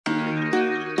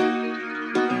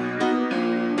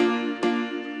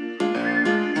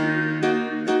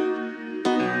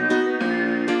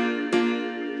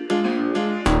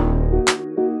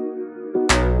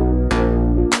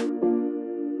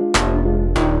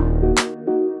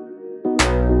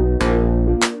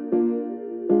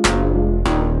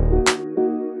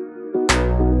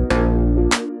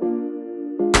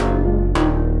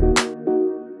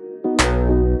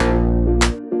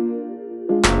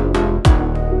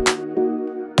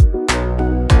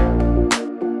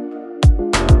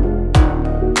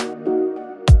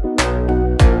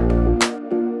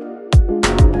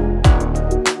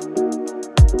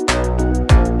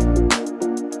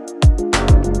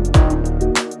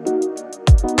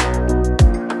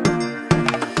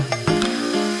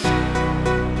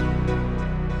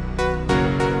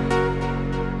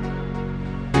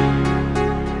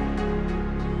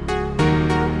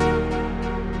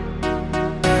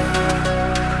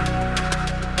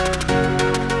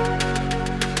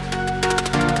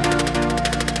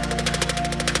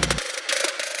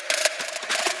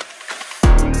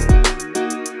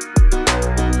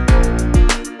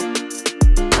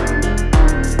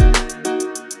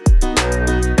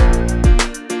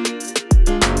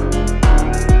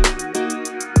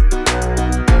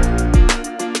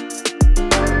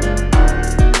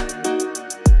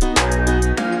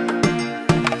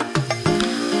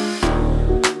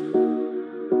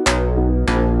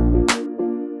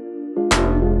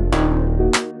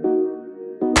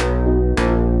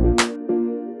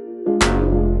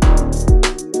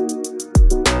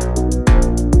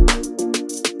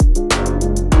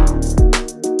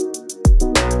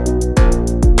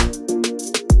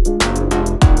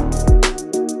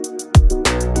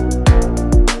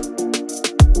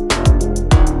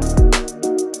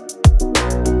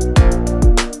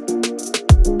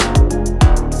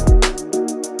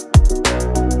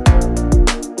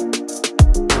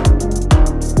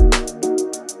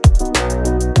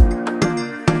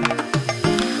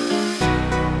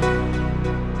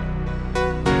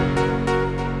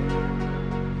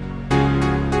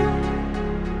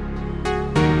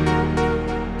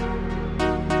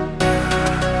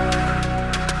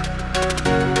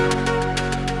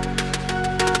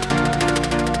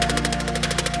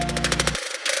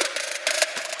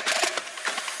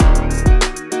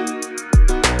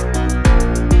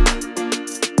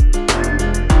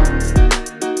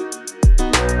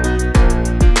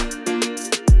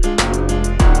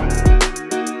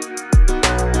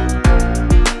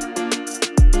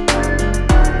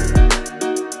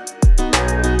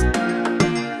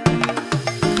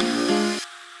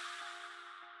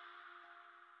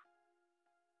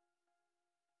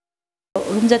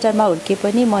रुम्जाटारमा हुर्के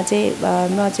पनि म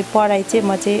चाहिँ पढाइ चाहिँ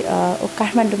म चाहिँ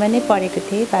काठमाडौँमा नै पढेको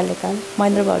थिएँ बाल्यकाल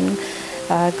महेन्द्र भवन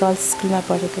गर्ल्स स्कुलमा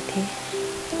पढेको थिएँ।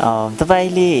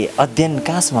 तपाईँले अध्ययन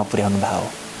कहाँसम्म पुर्याउनु भयो?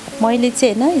 मैले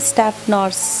चाहिँ होइन स्टाफ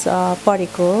नर्स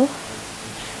पढेको हो।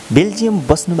 बेल्जियम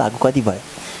बस्नु भएको कति भयो?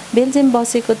 बेल्जियम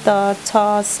बसेको त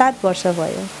 6-7 वर्ष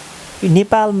भयो।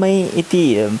 नेपालमै यति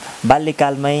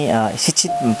बाल्यकालमै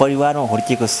शिक्षित परिवारमा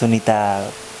हुर्किएको सुनिता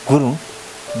गुरुङ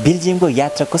बेल्जियमको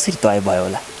यात्रा कसरी तय भयो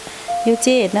होला? यो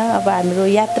चाहिँ होइन अब हाम्रो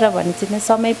यात्रा भने चाहिँ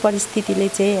समय परिस्थितिले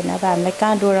चाहिँ होइन अब हामीलाई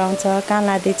कहाँ डोराउँछ कहाँ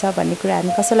लाँदैछ भन्ने कुरा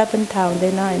हामी कसैलाई पनि थाहा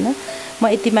हुँदैन होइन। म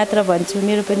यति मात्र भन्छु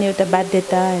मेरो पनि एउटा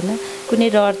बाध्यता होइन कुनै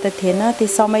रहर त थिएन त्यो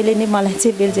समयले नै मलाई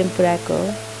चाहिँ बेल्जियम पुऱ्याएको हो।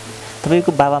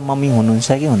 तपाईँको बाबा मम्मी हुनुहुन्छ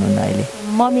कि हुनुहुन्न अहिले?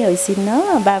 मम्मी हैसिन्न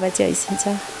बाबा चाहिँ हैसिन्छ।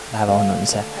 बाबा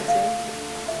हुनुहुन्छ।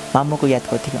 मामुको याद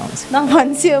कतिको आउँछ?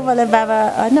 नभन्छु मलाई बाबा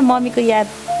होइन मम्मीको याद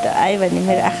आयो भने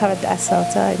मेरो आँखाबाट आँसु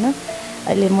आउँछ होइन।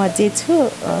 अहिले म जे छु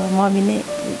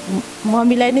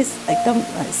मम्मीलाई नै एकदम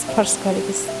स्पर्श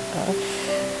गरेको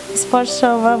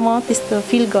स्पर्शमा म त्यस्तो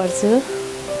फिल गर्छु।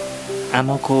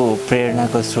 आमाको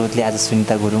प्रेरणाको स्रोतले आज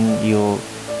सुनिता गुरुङ यो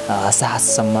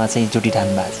साहससम्म चाहिँ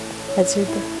जुटिरहनु भएको छ। हजुर।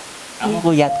 आमाको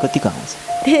याद कतिको आउँछ?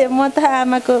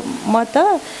 म त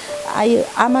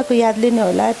आमाको यादले नै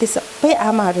होला त्यो सबै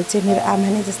आमाहरू चाहिँ मेरो आमा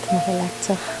नै जस्तो मलाई लाग्छ।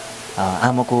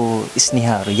 आमाको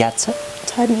स्नेहहरू याद छ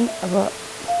नि। अब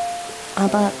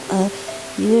आमा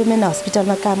युएमएन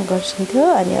हस्पिटलमा काम गर्छन्थ्यो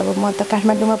अनि अब म त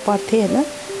काठमाडौँमा पढ्थेँ होइन।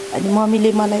 अनि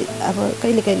मम्मीले मलाई अब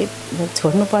कहिले कहिले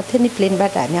छोड्नु पर्थ्यो नि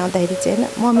प्लेनबाट हामी आउँदाखेरि चाहिँ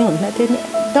होइन मम्मी हुन्न थियो नि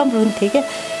एकदम रुन्थेँ क्या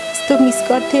यस्तो मिस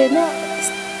गर्थेँ होइन।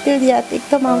 त्यो याद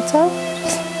एकदम आउँछ।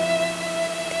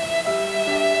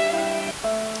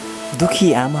 दुखी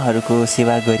आमाहरूको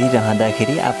सेवा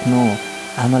गरिरहँदाखेरि आफ्नो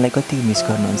आमालाई कति मिस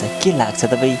गर्नुहुन्छ? के लाग्छ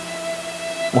तपाईँ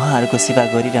उहाँहरूको सेवा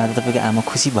गरिरहँदा तपाईँको आमा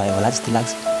खुसी भयो होला जस्तो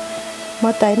लाग्छ?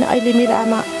 म त होइन अहिले मेरो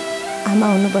आमा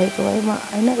हुनुभएको भए म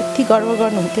होइन यति गर्व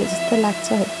गर्नुहुन्थ्यो जस्तो लाग्छ।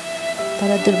 तर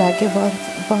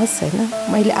दुर्भाग्यवश होइन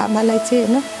मैले आमालाई चाहिँ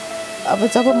होइन अब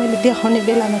जब मैले देखाउने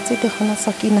बेलामा चाहिँ देखाउन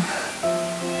सकिनँ।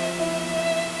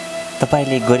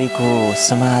 तपाईँले गरेको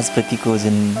समाजप्रतिको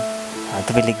जुन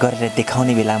तपाईँले गरेर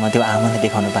देखाउने बेलामा त्यो आमालाई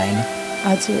देखाउनु पाएन?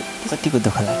 हजुर। कतिको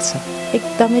दुःख लाग्छ?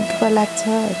 एकदमै दुःख लाग्छ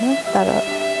होइन तर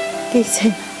केही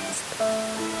छैन।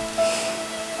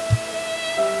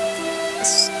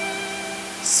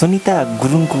 सुनिता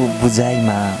गुरुङको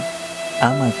बुझाइमा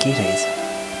आमा के रहेछ?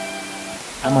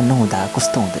 आमा नहुँदा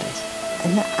कस्तो हुँदो रहेछ?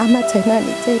 होइन आमा छैन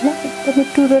भने चाहिँ होइन एकदमै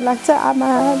टुरो लाग्छ। आमा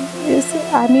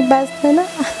हामी बाँच्दैन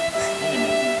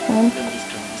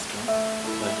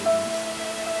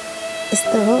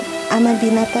यस्तो हो। आमा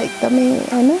बिना त एकदमै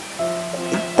होइन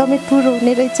एकदमै टुरो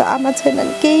हुने रहेछ। आमा छैन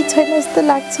भने केही छैन जस्तो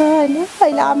लाग्छ होइन।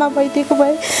 अहिले आमा भइदिएको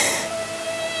भए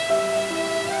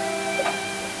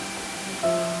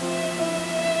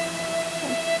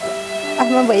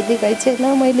आमा भइदिएको भए चाहिँ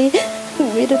होइन मैले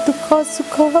मेरो दुःख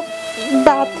सुख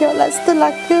बाँड्थ्यो होला जस्तो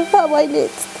लाग्थ्यो। अब अहिले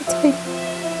त्यस्तो छैन।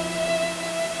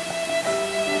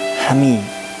 हामी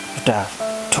एउटा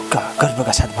ठुक्क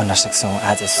गर्वका साथ भन्न सक्छौँ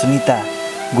आज सुनिता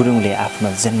गुरुङले आफ्नो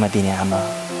जन्मदिने आमा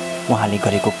उहाँले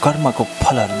गरेको कर्मको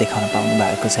फलहरू देखाउन पाउनु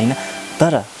भएको छैन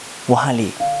तर उहाँले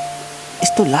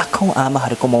यस्तो लाखौँ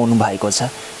आमाहरू कमाउनु भएको छ।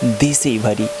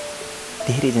 देशैभरि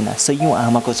धेरैजना सयौँ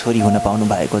आमाको छोरी हुन पाउनु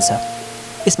भएको छ।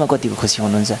 यसमा कतिको खुसी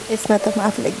हुनुहुन्छ? यसमा त म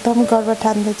आफूलाई एकदम गर्व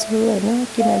ठान्दछु होइन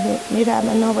किनभने मेरो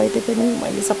आमा नभइदिए पनि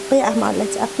मैले सबै आमाहरूलाई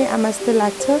चाहिँ आफ्नै आमा जस्तो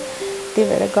लाग्छ। त्यही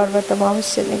भएर गर्व त म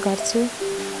अवश्य नै गर्छु।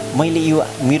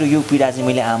 मेरो यो पीडा चाहिँ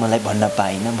मैले आमालाई भन्न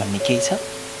पाइनँ भन्ने केही छ?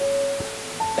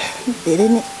 धेरै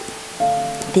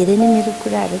नै मेरो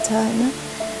कुराहरू छ होइन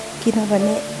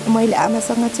किनभने मैले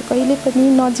आमासँग चाहिँ कहिले पनि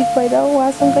नजिक भएर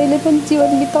उहाँसँग कहिले पनि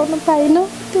जीवन बिताउन पाइनँ।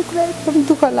 त्यो कुरा एकदम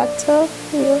दुःख लाग्छ।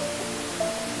 यो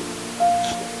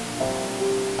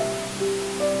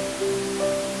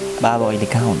बाबा अहिले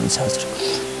कहाँ हुनुहुन्छ हजुर?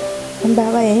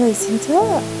 बाबा यहीँ हैसिन्छ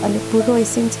अनि बुढो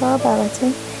हैसिन्छ बाबा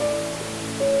चाहिँ।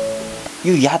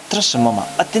 यो यात्रासम्ममा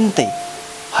अत्यन्तै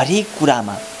हरेक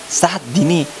कुरामा साथ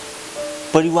दिने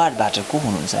परिवारबाट को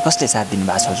हुनुहुन्छ? कसले साथ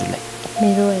दिनुभएको छ हजुरलाई?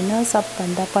 मेरो होइन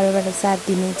सबभन्दा परिवारबाट साथ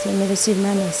दिने चाहिँ मेरो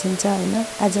श्रीमान हैसिन्छ होइन।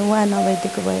 आज उहाँ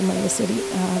नभइदिएको भए मैले यसरी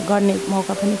गर्ने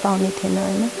मौका पनि पाउने थिएन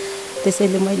होइन।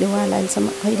 त्यसैले मैले उहाँलाई अहिलेसम्म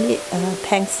कहिले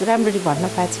थ्याङ्क्स राम्ररी भन्न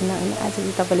पाएको छैन होइन। आज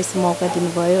चाहिँ तपाईँले यस्तो मौका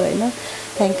दिनुभयो होइन।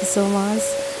 थ्याङ्क यू सो मच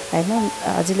होइन।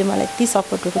 हजुरले मलाई यति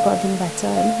सपोर्टहरू गरिदिनु भएको छ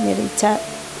होइन। मेरो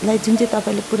इच्छालाई जुन चाहिँ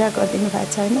तपाईँले पुरा गरिदिनु भएको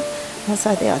छ होइन म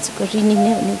सधैँ हजुरको ऋणी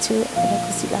नै हुनेछु र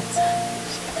खुसी लाग्छ।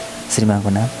 श्रीमानको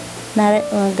नाम?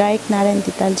 गायक नारायण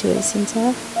धितालज्यू हैसिन्छ।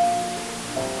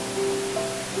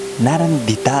 नारायण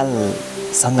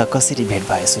धितालसँग कसरी भेट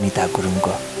भयो सुनिता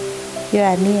गुरुङको? यो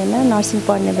हामी होइन नर्सिङ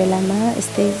पढ्ने बेलामा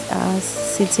यस्तै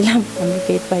सिलसिलामा हाम्रो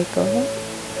भेट भएको हो।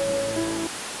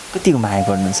 कतिको माया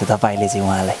गर्नुहुन्छ तपाईँले चाहिँ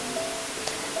उहाँलाई?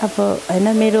 अब होइन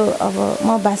मेरो अब म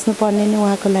बाँच्नु पर्ने नै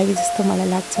उहाँको लागि जस्तो मलाई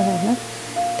लाग्छ होइन।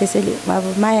 त्यसैले अब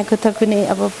मायाको त कुनै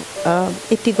अब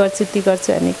यति गर्छु ती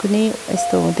गर्छु भने कुनै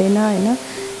यस्तो हुँदैन होइन।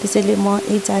 त्यसैले म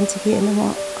यही चाहन्छु कि होइन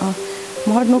म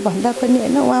मर्नुभन्दा पनि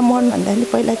होइन उहाँ मर्नुभन्दा पनि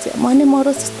पहिला चाहिँ म नै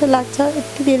मरोस् जस्तो लाग्छ।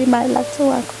 यति धेरै माया लाग्छ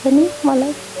उहाँको पनि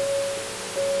मलाई।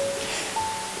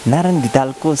 नारायण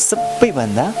धितालको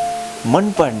सबैभन्दा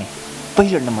मनपर्ने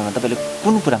पहिलो नम्बरमा तपाईँले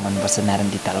कुन कुरा मनपर्छ नारायण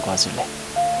धितालको हजुरलाई?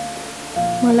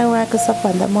 मलाई उहाँको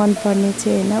सबभन्दा मनपर्ने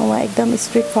चाहिँ होइन उहाँ एकदम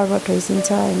स्ट्रेट फरवर्ड होइसिन्छ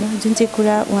होइन। जुन चाहिँ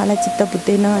कुरा उहाँलाई चित्त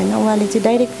बुझ्दैन होइन उहाँले चाहिँ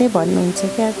डाइरेक्ट नै भन्नुहुन्छ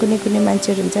क्या। कुनै कुनै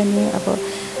मान्छेहरू हुन्छ नि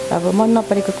अब मन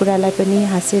नपरेको कुरालाई पनि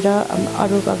हाँसेर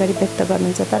अरूको अगाडि व्यक्त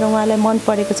गर्नुहुन्छ। तर उहाँलाई मन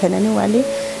परेको छैन नि उहाँले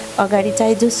अगाडि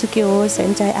चाहे जोसुकै होस्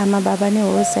होइन चाहे आमा बाबा नै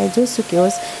होस् चाहे जोसुकै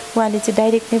होस् उहाँले चाहिँ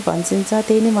डाइरेक्ट नै भनिदिन्छ।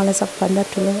 त्यही नै मलाई सबभन्दा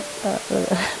ठुलो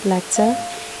लाग्छ।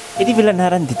 यति बेला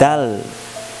नारायण धिताल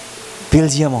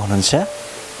बेल्जियममा हुनुहुन्छ,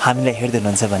 हामीलाई हेर्दै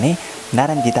हुनुहुन्छ भने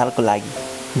नारायण धितालको लागि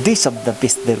 2 शब्द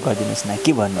पेशदेर गरिदिनुहोस् न,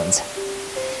 के भन्नुहुन्छ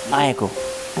मायाको?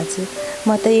 हजुर म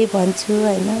त यही भन्छु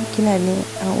होइन किनभने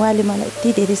उहाँले मलाई यति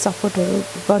धेरै सपोर्टहरू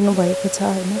गर्नुभएको छ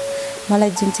होइन।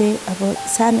 मलाई जुन चाहिँ अब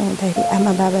सानो हुँदाखेरि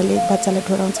आमा बाबाले बच्चालाई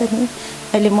डोराउँछ नि,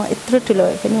 अहिले म यत्रो ठुलो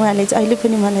भए पनि उहाँले चाहिँ अहिले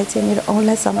पनि मलाई चाहिँ मेरो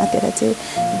औँला समातेर चाहिँ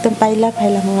एकदम पाइला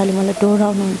पाइलामा उहाँले मलाई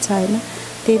डोराउनुहुन्छ होइन।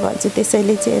 त्यही भन्छु।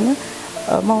 त्यसैले चाहिँ होइन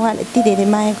म उहाँलाई यति धेरै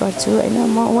माया गर्छु होइन।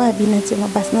 म उहाँ बिना चाहिँ म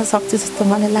बाँच्न सक्छु जस्तो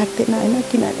मलाई लाग्दैन होइन।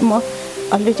 किनभने म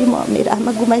अलरेडी मेरो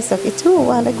आमा गुमाइसकेको छु,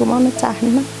 उहाँलाई गुमाउन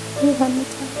चाहन्न, यो भन्न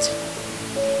चाहन्छु।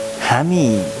 हामी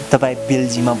तपाईँ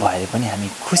बेल्जियममा भएर पनि हामी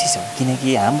खुसी छौँ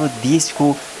किनकि हाम्रो देशको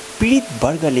पीडित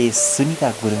वर्गले सुनिता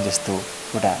गुरुङ जस्तो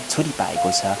एउटा छोरी पाएको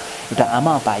छ, एउटा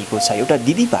आमा पाएको छ, एउटा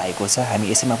दिदी पाएको छ। हामी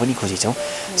यसैमा पनि खुसी छौँ।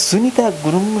 सुनिता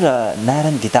गुरुङ र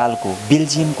नारायण धितालको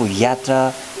बेल्जियमको यात्रा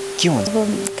के हुन्छ? अब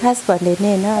खास भन्ने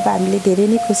नै होइन अब हामीले धेरै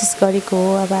नै कोसिस गरेको हो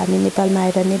अब हामी नेपालमा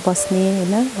आएर नै बस्ने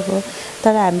होइन। अब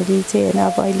तर हामीले चाहिँ होइन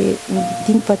अब अहिले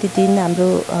दिन प्रतिदिन हाम्रो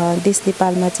देश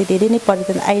नेपालमा चाहिँ धेरै नै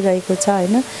परिवर्तन आइरहेको छ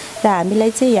होइन। र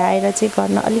हामीलाई चाहिँ यहाँ आएर चाहिँ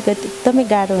गर्न अलिकति एकदमै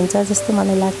गाह्रो हुन्छ जस्तो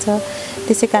मलाई लाग्छ।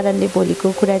 त्यसै कारणले भोलिको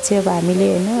कुरा चाहिँ अब हामीले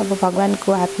होइन अब भगवान्को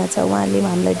हातमा छ, उहाँले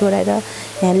हामीलाई डोराएर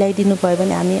यहाँ ल्याइदिनु भयो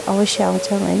भने हामी अवश्य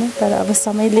आउँछौँ होइन। तर अब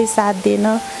समयले साथ दिएन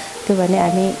त्यो भने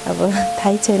हामी अब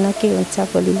थाहै छैन के हुन्छ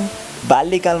भोलिलाई।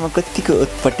 बाल्यकालमा कतिको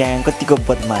उत्पट्याङ कतिको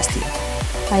बदमास थियो?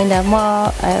 होइन म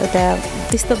एउटा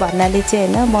त्यस्तो भन्नाले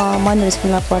चाहिँ होइन म मनोर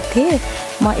स्कुलमा पढ्थेँ।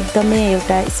 म एकदमै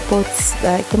एउटा स्पोर्ट्स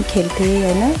एकदम खेल्थेँ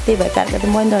होइन। त्यही भएर कारणले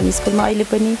मनोर स्कुलमा अहिले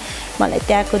पनि मलाई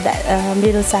त्यहाँको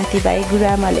मेरो साथीभाइ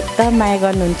गुरुआमाले एकदम माया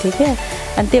गर्नुहुन्थ्यो क्या।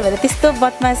 अनि त्यही भएर त्यस्तो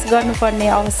बदमास गर्नुपर्ने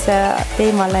अवसर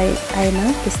त्यही मलाई आएन।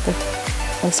 त्यस्तो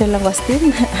होस्टेलमा बस्थ्यौँ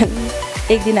अनि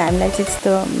एक दिन हामीलाई चाहिँ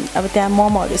त्यस्तो अब त्यहाँ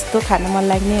मोमोहरू यस्तो खान मन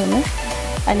लाग्ने होइन।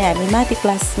 अनि हामी माथि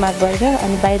क्लासमा गएर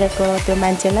अनि बाहिरको त्यो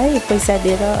मान्छेलाई पैसा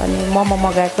दिएर अनि मोमो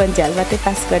मगाएको अनि झ्यालबाटै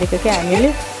पास गरेको क्या हामीले।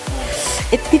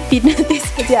 यति पिट्नु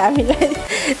त्यसपछि हामीलाई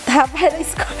थाहा पाएर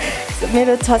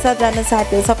मेरो 6-7जना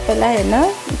साथीहरू सबैलाई होइन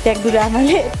त्यहाँ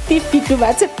गुरुआमाले यति पिट्नु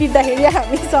भएको छ। पिट्दाखेरि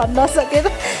हामी सहन नसकेर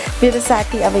मेरो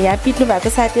साथी अब यहाँ पिट्नु भएको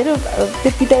साथीहरू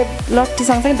त्यो पिटाइ लट्ठी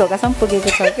सँगसँगै ढोकासम्म पुगेको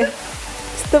छ क्या।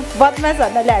 यस्तो बदमास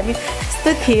भन्नाले हामी यस्तो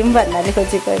थियौँ भन्नाले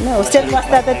खोजेको होइन। होस्टेल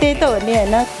बस्दा त त्यही त हो नि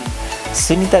होइन।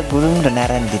 सुनिता गुरुङ र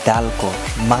नारायण धितालको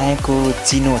मायाको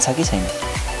चिनो छ कि छैन?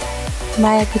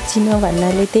 मायाको चिनो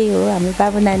भन्नाले त्यही हो, हाम्रो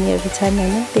बाबु नानीहरू छन्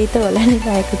होइन, त्यही त होला नि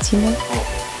मायाको चिनो।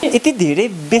 यति धेरै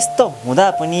व्यस्त हुँदा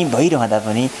पनि भइरहँदा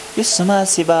पनि यो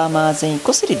समाजसेवामा चाहिँ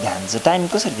कसरी ध्यान छ, टाइम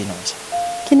कसरी दिनुहुन्छ?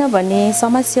 किनभने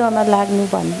समाजसेवामा लाग्नु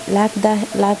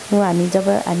हामी जब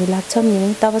हामी लाग्छौँ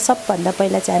नि तब सबभन्दा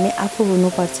पहिला चाहिँ हामी आफू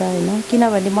हुनुपर्छ होइन।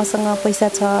 किनभने मसँग पैसा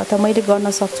छ त मैले गर्न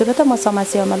सक्छु र त म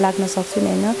समाजसेवामा लाग्न सक्छु नि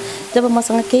होइन। जब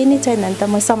मसँग केही नै छैन भने त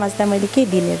म समाजलाई मैले के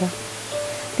दिने र।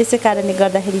 त्यसै कारणले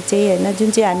गर्दाखेरि चाहिँ होइन जुन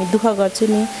चाहिँ हामी दुःख गर्छु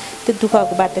नि त्यो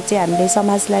दुःखबाट चाहिँ हामीले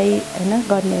समाजलाई होइन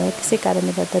गर्ने हो। त्यसै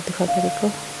कारणले गर्दा दुःख गरेको।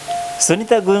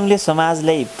 सुनिता गुरुङले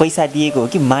समाजलाई पैसा दिएको हो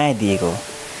कि माया दिएको हो?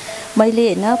 मैले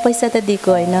होइन पैसा त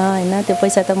दिएको होइन होइन। त्यो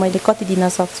पैसा त मैले कति दिन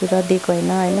सक्छु र दिएको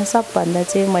होइन होइन। सबभन्दा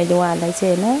चाहिँ मैले उहाँलाई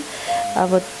चाहिँ होइन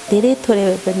अब धेरै थोरै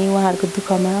भए पनि उहाँहरूको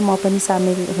दुःखमा म पनि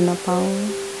सामेल हुन पाऊँ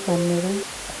भनेर।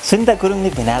 सुनिता गुरुङले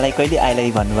भेनालाई कहिले आई लभ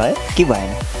यू भन्नुभयो कि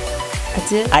भएन?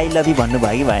 हजुर आई लभ यू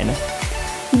भन्नुभयो कि भएन?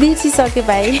 बिर्सिसक्यो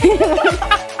भाइ।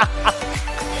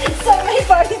 सबै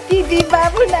परिस्थिति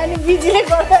बाबु नानी बिजीले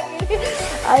गर्दाखेरि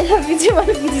आई लभ यू चाहिँ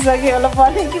मैले बिर्सिसकेँ होला,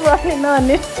 भने कि भनेन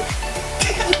भने।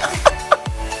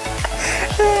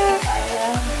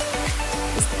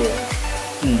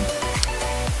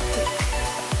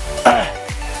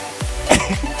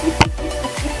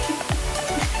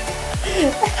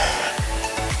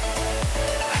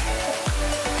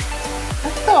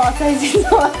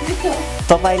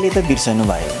 तपाईँले त बिर्सनु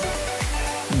भयो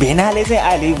भेनाले चाहिँ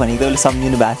आई लभ यु भनेको तपाईँले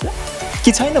सम्झिनु भएको छ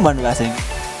कि छैन भन्नुभएको छैन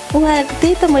उहाँ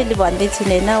त्यही त मैले भन्दैछु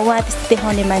नि होइन उहाँ त्यस्तो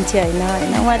देखाउने मान्छे होइन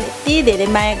होइन उहाँले यति धेरै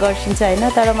माया गर्छिन्छ होइन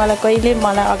तर मलाई कहिले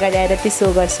मलाई अगाडि आएर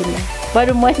त्यसो गर्छिन्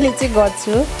बरु मैले चाहिँ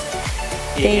गर्छु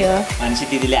त्यही हो मान्छे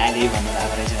दिदीले आई लभ यु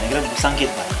भन्नुभएको रहेछ भनेर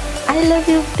सङ्केत भयो आई लभ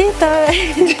यु त्यही त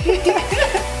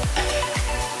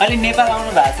अलि नेपाल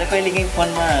आउनु भएको छ कहिले काहीँ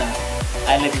फोनमा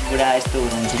आई लभ यु बुढा यस्तो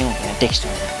हुन्छ नि हुँदैन टेक्स्ट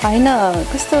होइन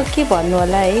कस्तो के भन्नु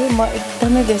होला है म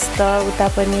एकदमै व्यस्त उता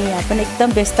पनि यहाँ पनि एकदम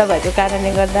व्यस्त भएको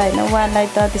कारणले गर्दा होइन उहाँलाई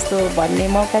त त्यस्तो भन्ने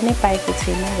मौका नै पाएको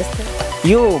छैन जस्तो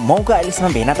यो मौका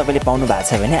अहिलेसम्म भेना तपाईँले पाउनु भएको छ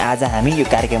भने आज हामी यो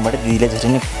कार्यक्रमबाट दिदीले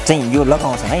झन् नै चाहिँ यो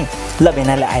लगाउँछौँ है ल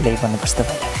भेनाले आई लभ यु भन्नुपर्छ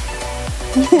तपाईँलाई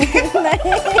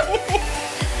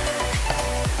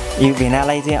यो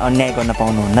भेनालाई चाहिँ अन्याय गर्न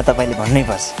पाउनुहुन्न तपाईँले भन्नै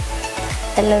पर्छ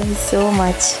I love you so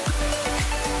much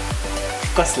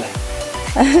कसलाई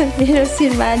मेरो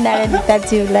श्रीमान नारायण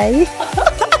दाजुलाई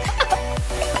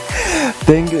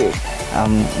थ्याङ्क यू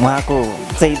उहाँको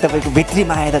चाहिँ तपाईँको भित्री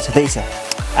माया त छँदैछ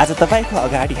आज तपाईँको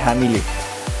अगाडि हामीले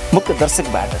मुख्य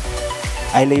दर्शकबाट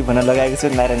अहिले भन्न लगाएको छु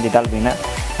नारायण दिदाल बिना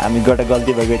हामीबाट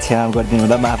गल्ती भएको क्षमा गरिदिनु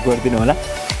होला माफ गरिदिनु होला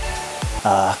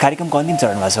कार्यक्रमको अन्तिम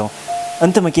चरणमा छौँ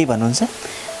अन्तमा केही भन्नुहुन्छ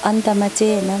अन्तमा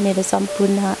चाहिँ होइन मेरो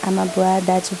सम्पूर्ण आमा बुवा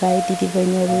दाजुभाइ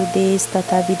दिदीबहिनीहरू देश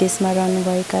तथा विदेशमा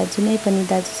रहनुभएका जुनै पनि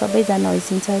दाजु सबैजना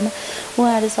हैसिन्छ होइन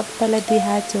उहाँहरू सबैलाई दुई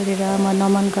हात जोडेर म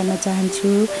नमन गर्न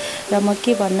चाहन्छु र म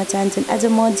के भन्न चाहन्छु आज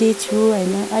म जे छु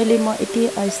होइन अहिले म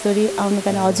यति ऐश्वर्य आउनुको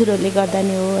कारण हजुरहरूले गर्दा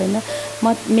नै हो होइन म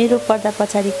मेरो पर्दा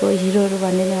पछाडिको हिरोहरू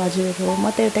भन्ने नै हजुरहरू हो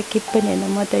म त एउटा केट पनि होइन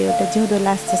म त एउटा जिउँदो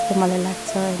लास जस्तो मलाई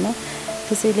लाग्छ होइन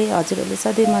त्यसैले हजुरहरूले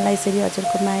सधैँ मलाई यसरी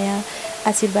हजुरको माया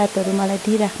आशीर्वादहरू मलाई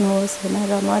दिइराख्नुहोस् होइन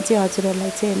र म चाहिँ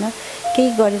हजुरहरूलाई चाहिँ होइन केही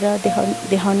गरेर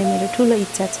देखाउने मेरो ठुलो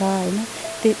इच्छा छ होइन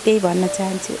त्यही भन्न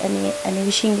चाहन्छु अनि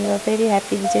विशिङ you a very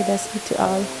happy Vijayadashami to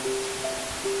all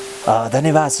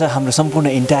धन्यवाद छ हाम्रो सम्पूर्ण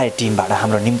इन्टायर टिमबाट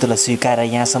हाम्रो निम्तोलाई स्वीकारेर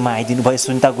यहाँसम्म आइदिनु भयो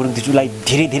सुनिता गुरुङ दिजुलाई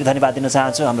धेरै धेरै धन्यवाद दिन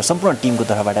चाहन्छु हाम्रो सम्पूर्ण टिमको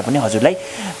तर्फबाट पनि हजुरलाई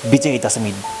विजय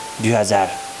दशमी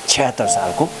 2076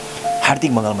 सालको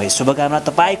हार्दिक मङ्गलमय शुभकामना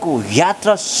तपाईँको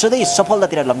यात्रा सधैँ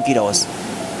सफलतातिर लम्किरहोस्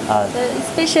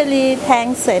स्पेसली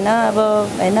थ्याङ्क्स होइन अब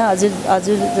होइन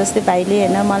हजुर जस्तै भाइले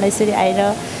होइन मलाई यसरी आएर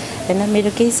होइन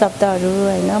मेरो केही शब्दहरू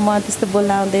होइन म त्यस्तो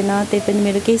बोल्न आउँदैन त्यही पनि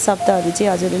मेरो केही शब्दहरू चाहिँ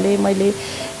हजुरले मैले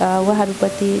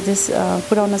उहाँहरूप्रति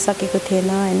पुर्याउन सकेको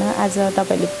थिएन होइन आज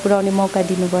तपाईँहरूले पुर्याउने मौका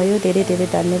दिनुभयो धेरै धेरै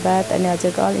धन्यवाद अनि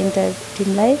हजुरको अल इन्टायर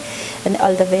टिमलाई अनि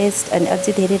अल द बेस्ट अनि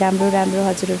अझै धेरै राम्रो राम्रो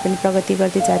हजुरहरू पनि प्रगति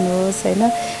गर्दै जानुहोस् होइन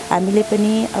हामीले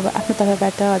पनि अब आफ्नो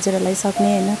तर्फबाट हजुरहरूलाई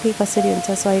सक्ने होइन के कसरी हुन्छ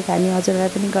सहयोग हामी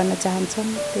हजुरहरूलाई पनि गर्न चाहन्छौँ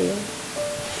त्यही हो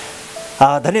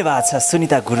धन्यवाद छ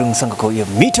सुनिता गुरुङसँगको यो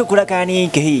मिठो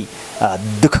कुराकानी केही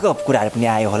दुःखको कुराहरू पनि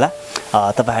आयो होला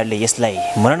तपाईँहरूले यसलाई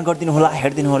मनन गरिदिनु होला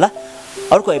हेरिदिनु होला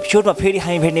अर्को एपिसोडमा फेरि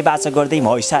हामी भेट्ने बाचा गर्दै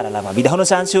म इसारालाई बिदा हुन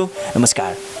चाहन्छु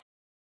नमस्कार